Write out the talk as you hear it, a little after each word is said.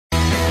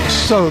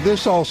So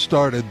this all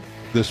started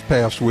this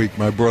past week.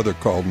 My brother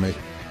called me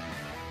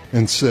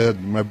and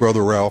said, my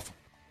brother Ralph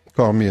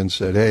called me and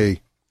said,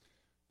 hey,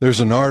 there's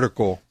an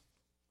article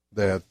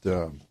that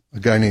a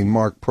guy named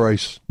Mark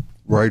Price,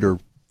 writer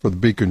for the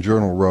Beacon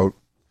Journal, wrote,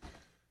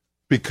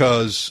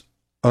 because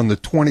on the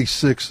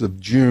 26th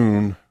of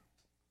June,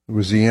 it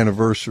was the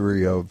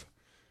anniversary of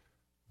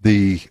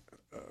a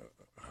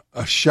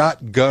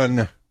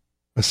shotgun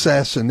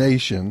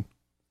assassination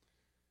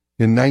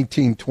in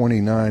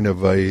 1929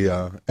 of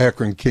a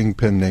Akron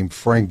kingpin named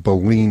Frank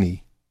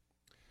Bellini.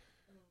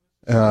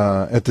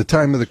 At the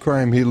time of the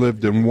crime, he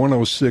lived in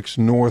 106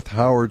 North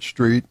Howard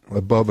Street,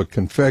 above a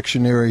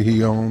confectionery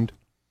he owned.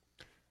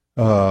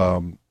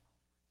 And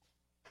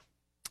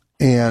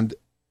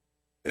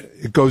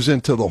it goes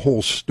into the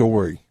whole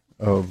story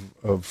of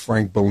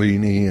Frank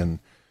Bellini and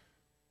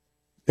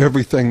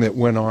everything that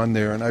went on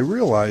there. And I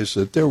realized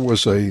that there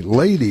was a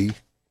lady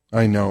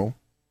I know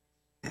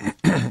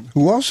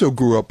who also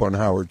grew up on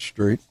Howard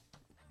Street,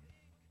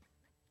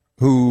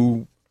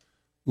 who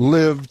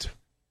lived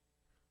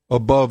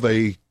above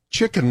a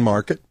chicken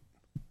market,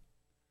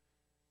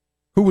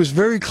 who was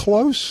very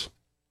close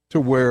to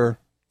where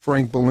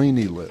Frank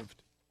Bellini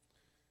lived.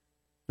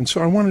 And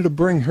so I wanted to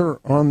bring her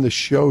on the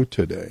show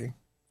today.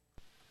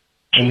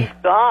 She's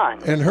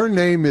gone. And her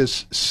name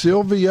is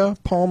Sylvia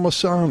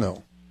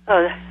Palmisano. Oh,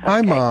 okay.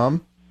 Hi,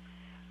 Mom.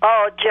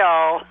 Oh,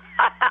 Joe.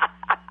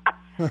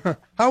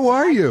 How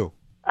are you?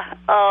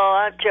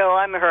 Oh, Joe,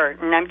 I'm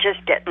hurting. I'm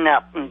just getting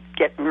up and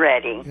getting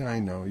ready. Yeah, I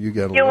know. You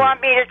got to. You want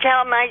me to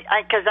tell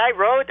because I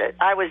wrote it.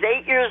 I was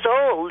 8 years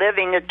old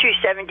living at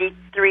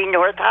 273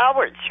 North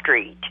Howard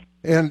Street.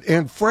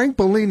 And Frank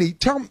Bellini,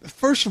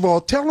 first of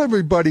all, tell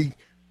everybody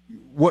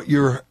what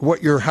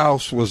your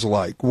house was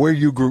like, where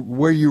you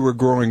were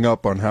growing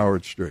up on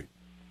Howard Street.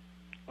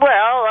 Well,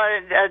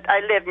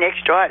 I live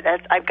next door.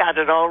 I've got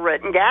it all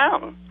written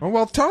down. Oh,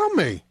 well, tell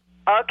me.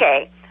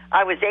 Okay.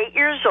 I was 8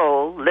 years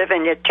old,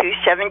 living at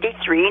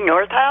 273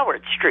 North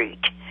Howard Street.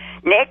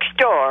 Next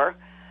door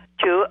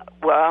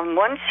on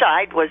one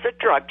side was a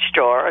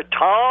drugstore, a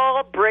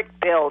tall brick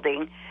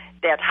building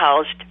that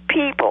housed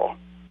people.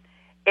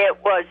 It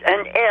was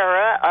an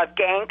era of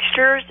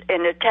gangsters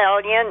and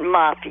Italian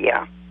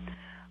mafia.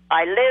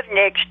 I lived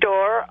next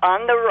door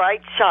on the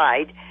right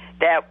side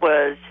that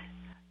was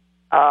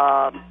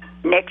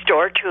next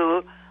door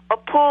to a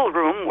pool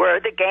room where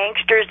the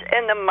gangsters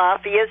and the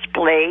mafias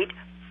played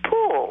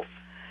pool.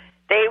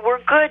 They were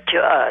good to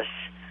us.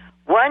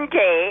 One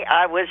day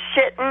I was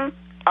sitting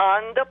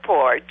on the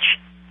porch.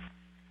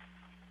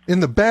 In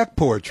the back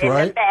porch,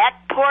 right? In the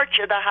back porch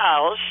of the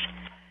house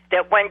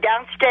that went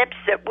down steps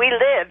that we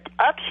lived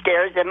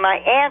upstairs, and my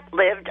aunt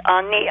lived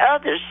on the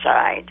other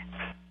side.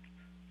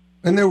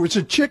 And there was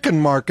a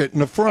chicken market in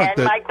the front.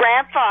 And my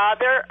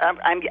grandfather,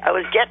 I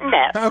was getting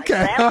that.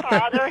 Okay.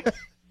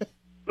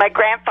 My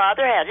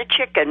grandfather had a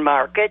chicken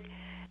market,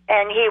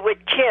 and he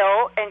would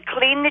kill and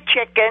clean the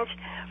chickens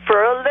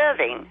for a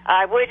living.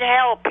 I would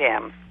help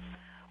him.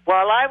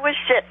 While I was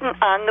sitting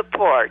on the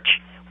porch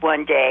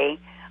one day,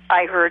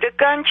 I heard a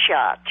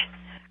gunshot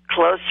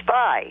close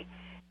by.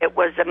 It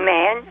was a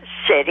man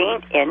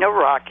sitting in a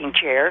rocking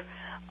chair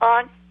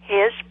on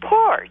his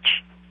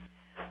porch.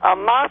 A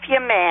mafia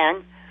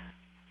man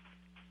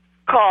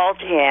called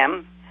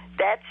him.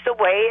 That's the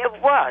way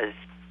it was.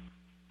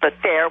 But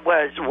there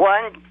was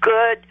one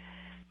good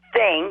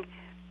thing.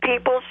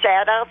 People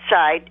sat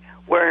outside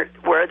where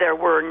there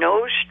were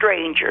no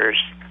strangers.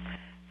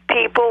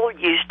 People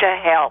used to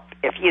help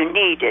if you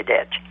needed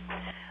it.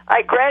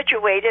 I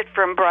graduated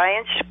from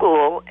Bryan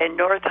School and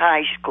North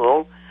High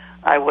School.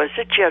 I was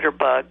a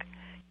jitterbug,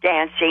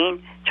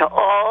 dancing to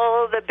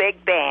all the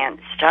big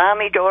bands,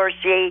 Tommy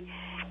Dorsey,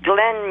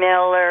 Glenn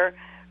Miller,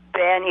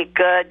 Benny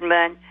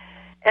Goodman,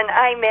 and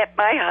I met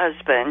my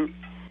husband,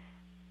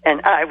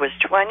 and I was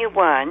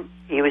 21.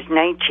 He was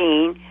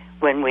 19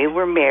 when we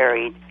were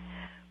married.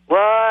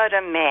 What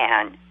a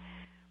man.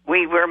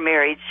 We were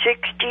married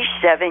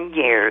 67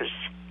 years,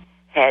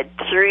 had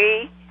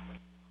 3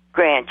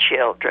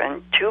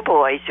 grandchildren, 2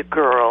 boys, a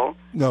girl.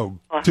 No,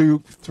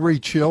 3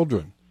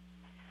 children.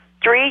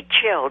 3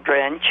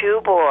 children,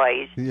 2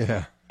 boys.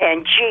 Yeah.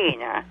 And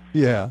Gina.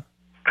 Yeah.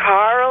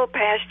 Carl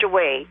passed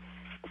away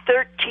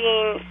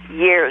 13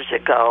 years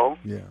ago.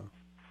 Yeah.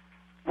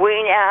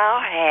 We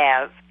now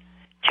have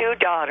 2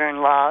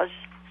 daughter-in-laws,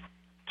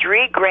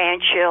 3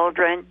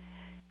 grandchildren,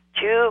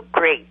 2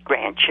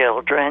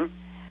 great-grandchildren,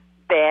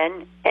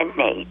 Ben and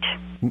Nate.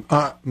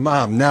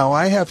 Mom, now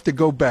I have to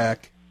go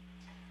back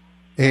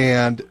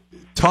and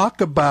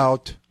talk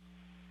about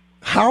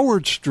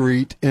Howard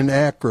Street in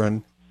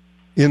Akron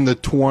in the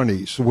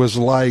 20s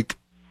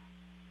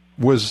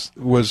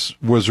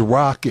was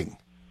rocking,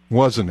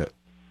 wasn't it?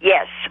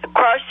 Yes.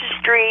 Across the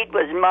street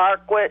was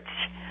Marquette's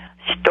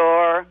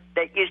store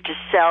that used to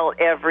sell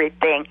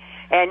everything,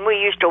 and we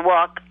used to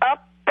walk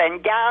up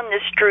and down the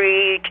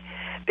street,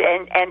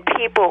 and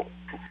people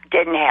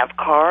didn't have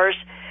cars,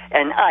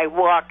 and I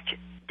walked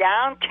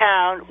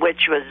downtown,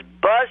 which was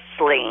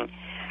bustling.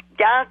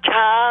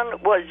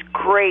 Downtown was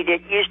great.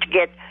 It used to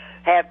get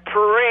have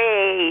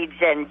parades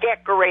and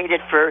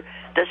decorated for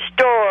the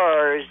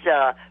stores,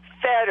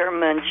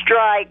 Fetterman's,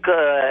 Dry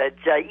Goods,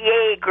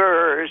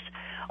 Jaegers,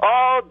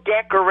 all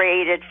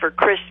decorated for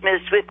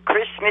Christmas with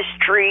Christmas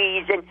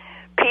trees and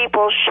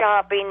people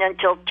shopping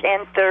until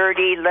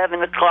 10:30,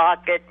 11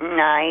 o'clock at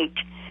night.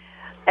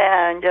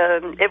 And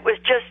it was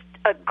just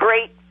a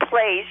great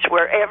place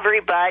where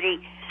everybody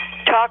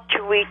talked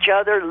to each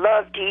other,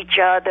 loved each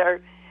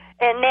other.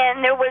 And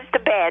then there was the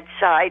bad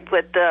side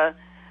with the,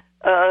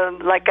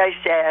 like I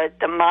said,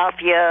 the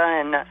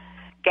mafia and the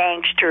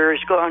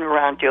gangsters going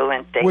around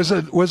doing things.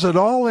 Was it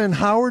all in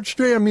Howard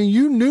Street? I mean,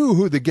 you knew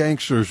who the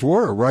gangsters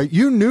were, right?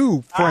 You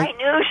knew Frank. I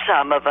knew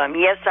some of them.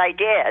 Yes, I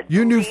did.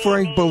 You knew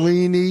Frank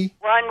Bellini.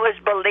 One was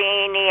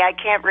Bellini. I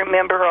can't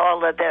remember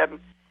all of them,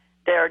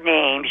 their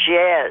names.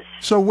 Yes.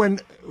 So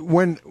when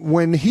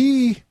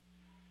he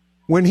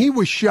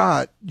was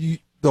shot,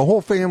 the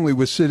whole family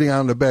was sitting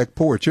on the back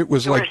porch. It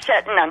was we like were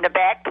sitting on the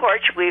back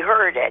porch. We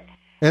heard it.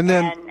 And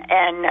then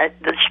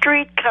the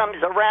street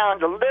comes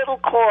around a little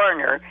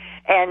corner,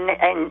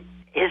 and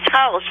his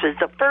house was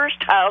the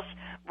first house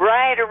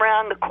right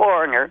around the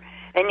corner,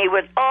 and he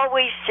would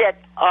always sit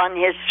on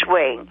his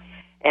swing,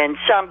 and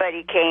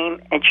somebody came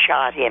and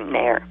shot him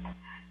there.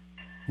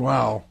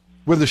 Wow.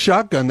 With a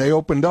shotgun, they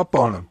opened up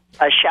on him.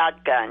 A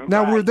shotgun.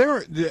 Now, right.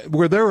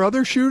 were there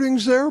other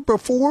shootings there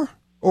before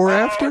or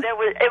after?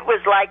 It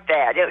was like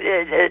that.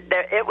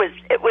 It was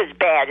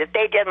bad. If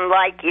they didn't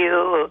like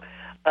you,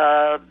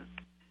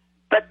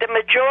 but the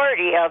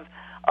majority of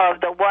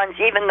the ones,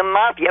 even the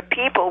mafia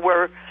people,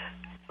 were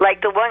like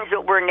the ones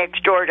that were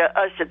next door to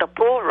us at the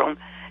pool room.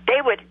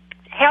 They would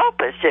help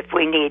us if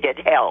we needed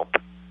help.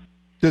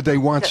 Did they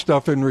want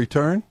stuff in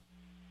return?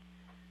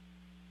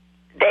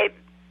 What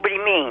do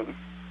you mean?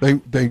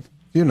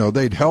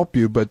 They'd help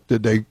you, but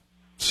did they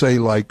say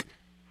like?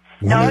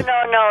 No.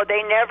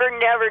 They never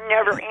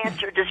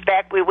answered us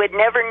back. We would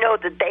never know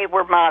that they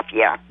were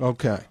mafia.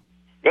 Okay.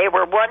 They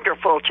were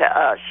wonderful to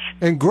us.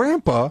 And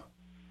Grandpa,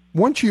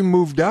 once you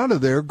moved out of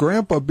there,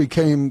 Grandpa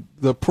became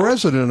the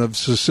president of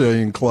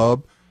Sicilian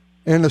Club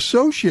and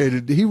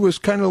associated. He was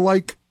kind of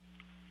like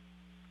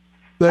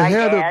the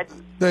head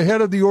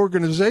of the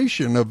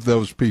organization of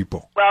those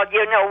people. Well,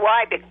 you know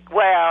why?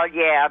 Well,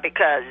 yeah,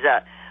 because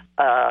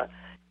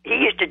he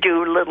used to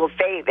do legal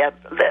favors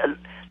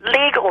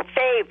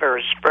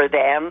for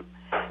them,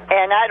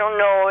 and I don't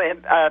know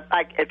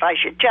if I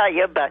should tell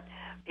you, but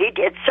he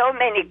did so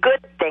many good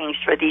things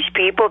for these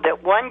people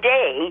that one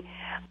day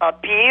a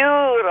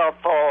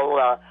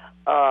beautiful,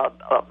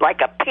 like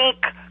a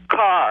pink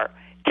car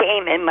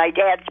came in my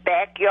dad's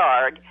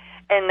backyard,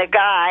 and the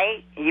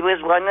guy, he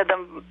was one of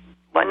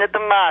the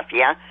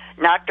mafia,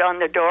 knocked on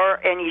the door,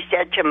 and he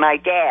said to my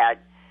dad,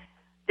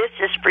 "This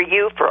is for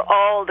you for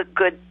all the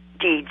good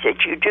deeds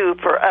that you do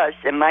for us."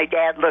 And my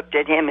dad looked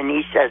at him and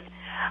he says,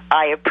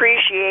 "I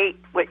appreciate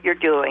what you're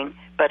doing,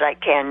 but I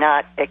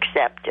cannot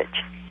accept it."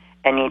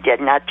 And he did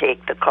not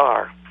take the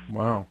car.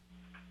 Wow.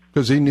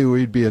 Because he knew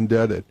he'd be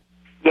indebted.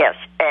 Yes,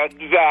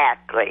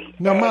 exactly.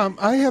 Now, Mom,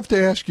 I have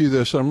to ask you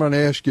this. I'm going to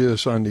ask you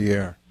this on the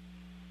air.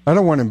 I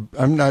don't want to,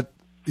 I'm not,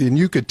 and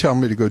you could tell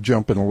me to go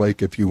jump in a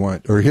lake if you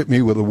want, or hit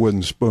me with a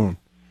wooden spoon.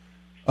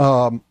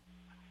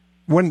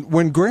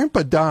 When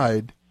Grandpa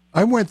died,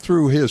 I went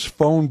through his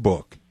phone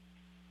book.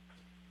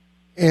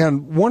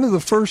 And one of the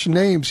first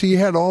names, he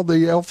had all the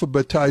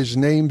alphabetized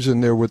names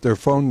in there with their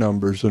phone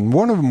numbers, and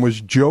one of them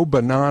was Joe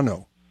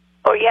Bonanno.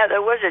 Oh, yeah,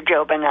 there was a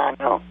Joe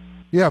Bonanno.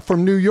 Yeah,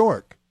 from New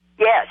York.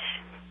 Yes.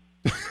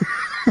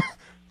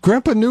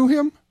 Grandpa knew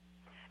him?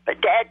 But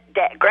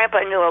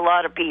Grandpa knew a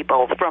lot of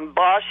people from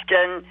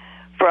Boston,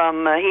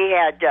 he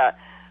had,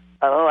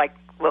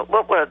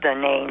 what were the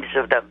names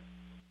of the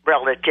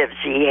relatives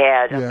he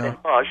had up in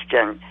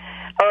Boston?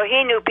 Oh,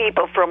 he knew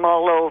people from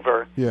all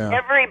over. Yeah.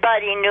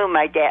 Everybody knew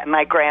my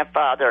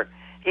grandfather.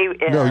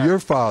 No, your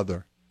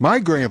father. My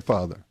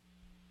grandfather.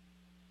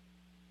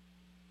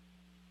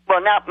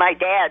 Well, not my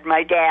dad.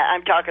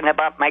 I'm talking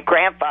about my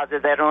grandfather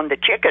that owned the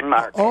chicken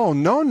market. Oh,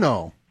 no.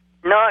 No.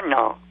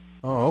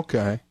 Oh,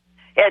 okay.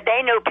 Yeah,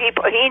 they knew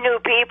people. He knew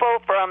people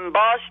from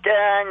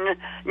Boston,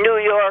 New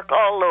York,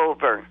 all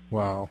over.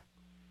 Wow.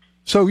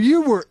 So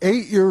you were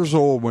 8 years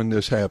old when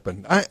this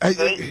happened.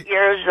 8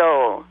 years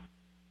old.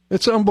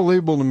 It's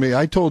unbelievable to me.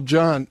 I told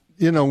John,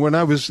 when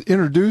I was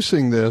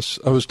introducing this,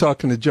 I was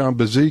talking to John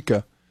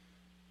Bazika,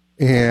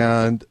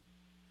 and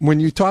when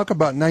you talk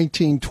about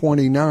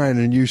 1929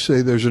 and you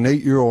say there's an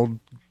 8-year-old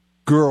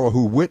girl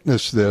who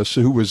witnessed this,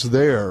 who was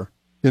there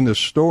in the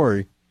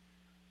story,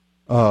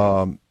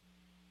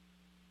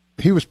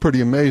 he was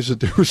pretty amazed that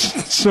there was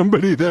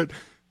somebody that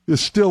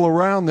is still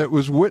around that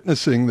was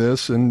witnessing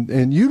this,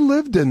 and you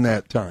lived in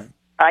that time.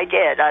 I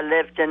did. I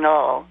lived in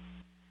all.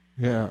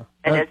 Yeah.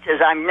 And it says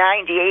I'm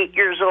 98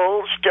 years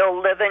old,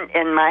 still living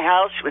in my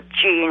house with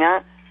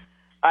Gina.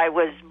 I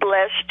was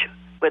blessed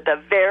with a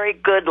very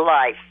good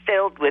life,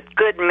 filled with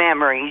good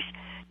memories,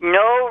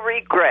 no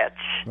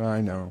regrets.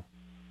 I know.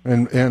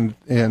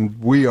 And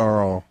we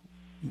are all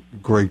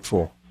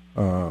grateful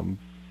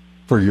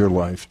for for your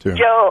life, too.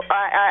 Joe,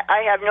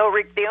 I have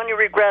the only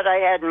regret I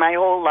had in my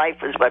whole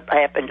life was what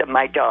happened to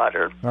my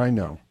daughter. I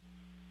know.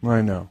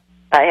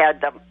 I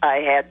had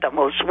the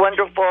most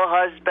wonderful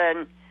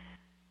husband,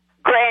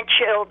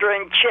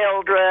 grandchildren,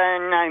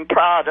 children. I'm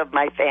proud of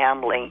my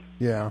family.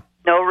 Yeah.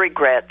 No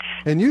regrets.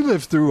 And you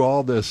lived through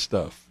all this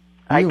stuff.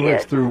 You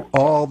lived through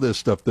all this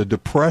stuff. The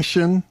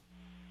Depression.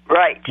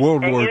 Right.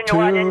 World War II. And you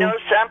want to know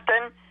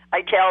something?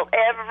 I tell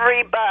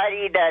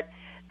everybody that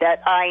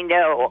I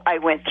know I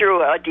went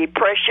through a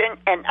depression,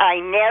 and I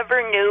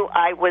never knew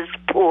I was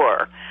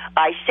poor.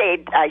 I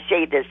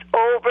say this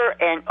over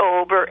and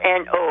over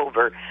and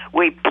over.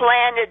 We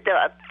planted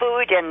the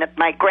food, and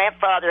my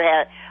grandfather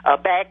had a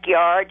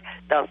backyard.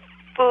 The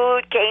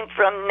food came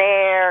from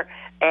there,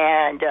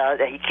 and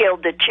he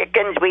killed the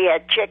chickens. We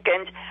had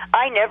chickens.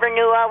 I never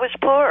knew I was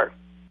poor.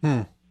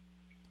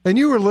 And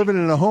you were living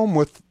in a home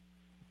with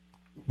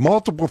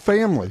multiple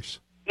families.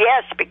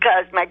 Yes,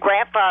 because my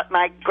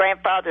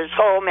grandfather's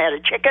home had a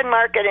chicken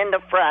market in the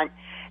front,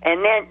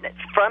 and then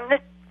from the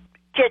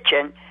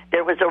kitchen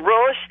there was a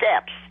row of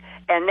steps,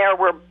 and there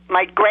were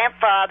my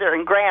grandfather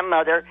and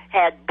grandmother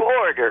had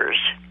boarders.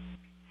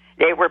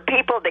 They were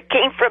people that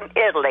came from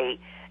Italy,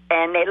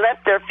 and they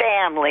left their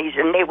families,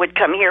 and they would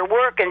come here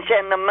work and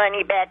send the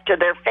money back to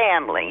their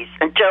families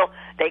until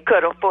they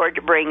could afford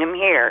to bring them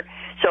here.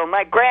 So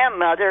my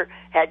grandmother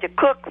had to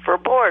cook for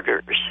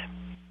boarders.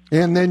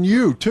 And then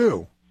you,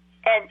 too.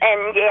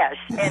 And yes,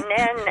 and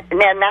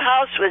then the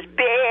house was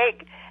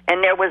big,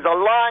 and there was a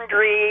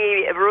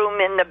laundry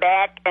room in the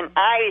back, and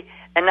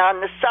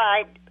on the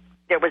side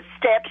there was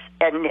steps,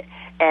 and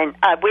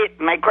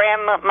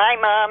my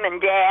mom and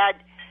dad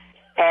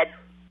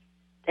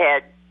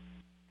had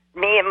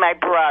me and my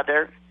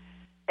brother,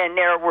 and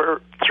there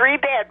were 3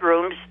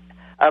 bedrooms,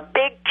 a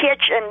big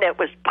kitchen that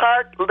was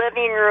part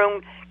living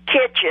room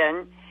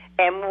kitchen,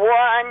 and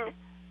 1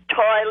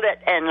 toilet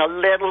and a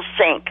little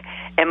sink.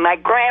 And my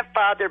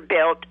grandfather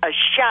built a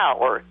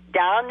shower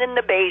down in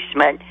the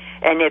basement,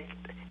 and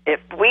if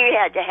we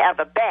had to have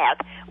a bath,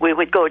 we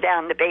would go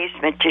down the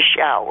basement to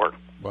shower.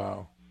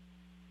 Wow.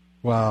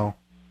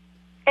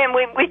 And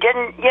we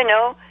didn't,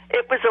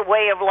 it was a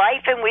way of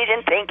life, and we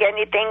didn't think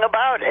anything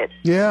about it.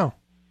 Yeah.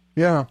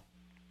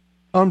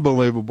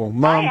 Unbelievable.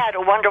 Mom, I had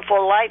a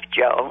wonderful life,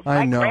 Joe.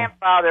 I know. My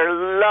grandfather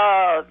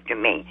loved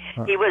me.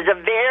 He was a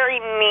very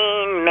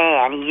mean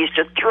man. He used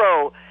to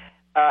throw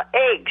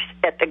eggs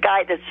at the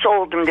guy that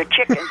sold him the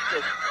chickens.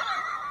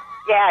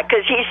 Yeah,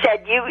 because he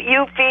said,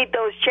 you feed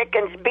those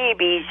chickens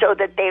BB so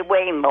that they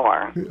weigh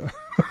more.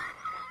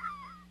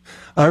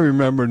 I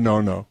remember,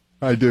 no,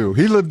 I do.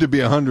 He lived to be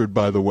 100,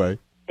 by the way.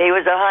 He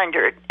was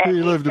 100. And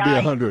he lived to be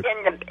 100.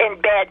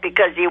 In bed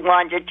because he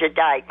wanted to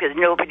die, because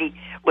nobody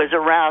was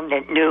around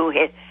that knew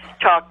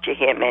talked to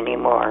him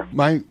anymore.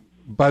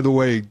 By the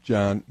way,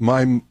 John,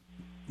 my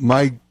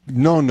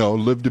no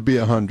lived to be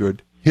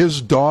 100.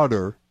 His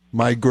daughter,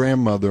 my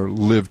grandmother,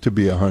 lived to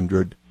be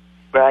 100.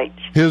 Right.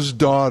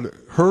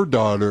 Her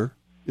daughter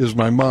is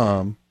my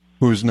mom,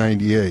 who's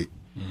 98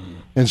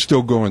 and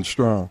still going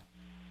strong.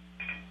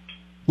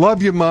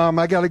 Love you, Mom.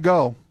 I got to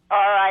go. All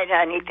right,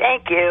 honey.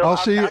 Thank you. I'll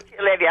see you.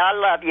 Olivia. I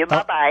love you.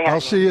 Bye-bye, honey.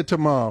 I'll see you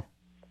tomorrow.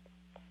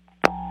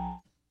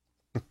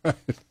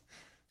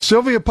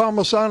 Sylvia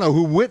Palmisano,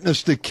 who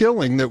witnessed the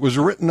killing that was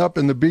written up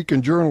in the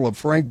Beacon Journal of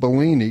Frank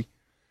Bellini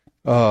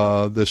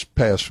this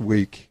past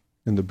week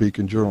in the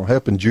Beacon Journal,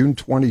 happened June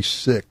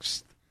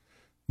 26th,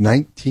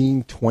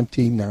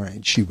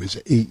 1929. She was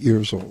 8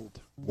 years old.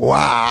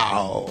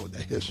 Wow,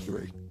 the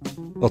history.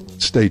 Well,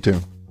 stay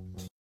tuned.